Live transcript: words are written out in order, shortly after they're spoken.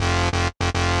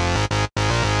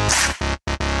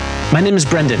My name is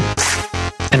Brendan,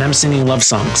 and I'm singing love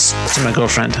songs to my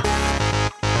girlfriend.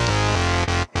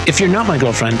 If you're not my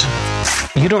girlfriend,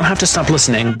 you don't have to stop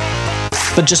listening,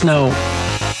 but just know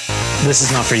this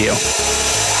is not for you.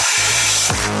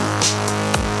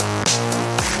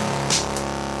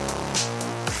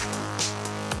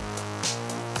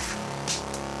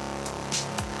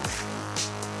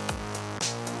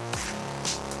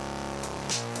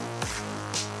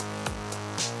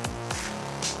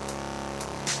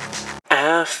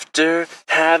 After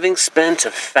having spent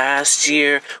a fast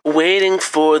year waiting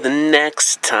for the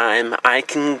next time I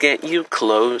can get you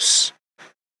close,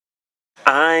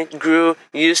 I grew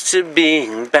used to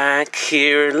being back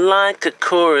here like a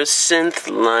chorus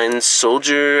synth line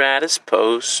soldier at his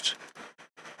post.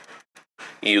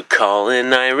 You call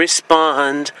and I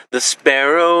respond, the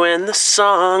sparrow and the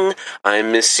song, I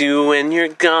miss you when you're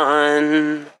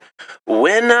gone.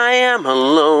 When I am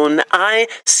alone, I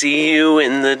see you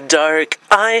in the dark.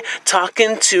 I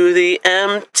talking to the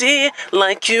empty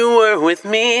like you were with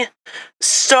me.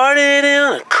 Started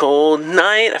in a cold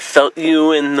night, I felt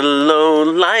you in the low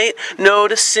light,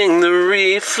 noticing the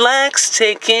reflex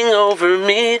taking over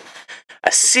me.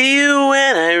 I see you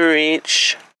when I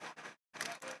reach.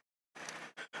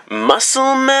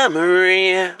 Muscle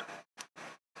memory.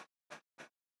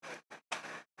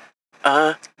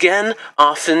 Again,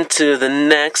 off into the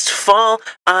next fall.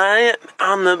 I am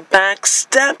on the back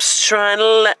steps trying to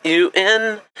let you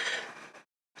in.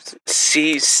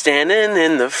 See, standing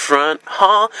in the front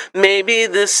hall. Maybe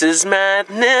this is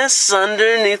madness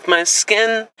underneath my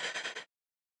skin.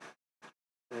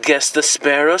 Guess the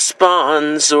sparrow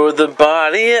spawns, or the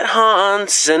body it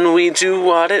haunts, and we do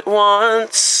what it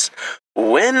wants.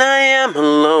 When I am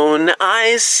alone,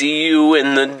 I see you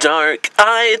in the dark.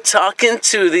 I talking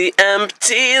to the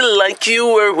empty like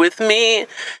you were with me.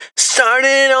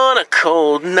 Started on a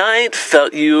cold night,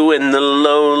 felt you in the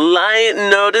low light,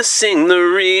 noticing the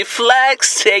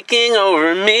reflex taking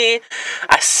over me.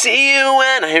 I see you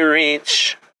when I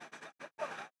reach.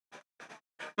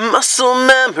 Muscle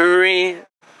memory.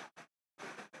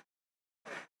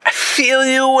 I feel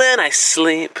you when I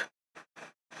sleep.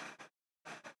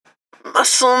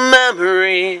 Muscle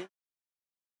memory.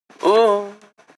 Ooh.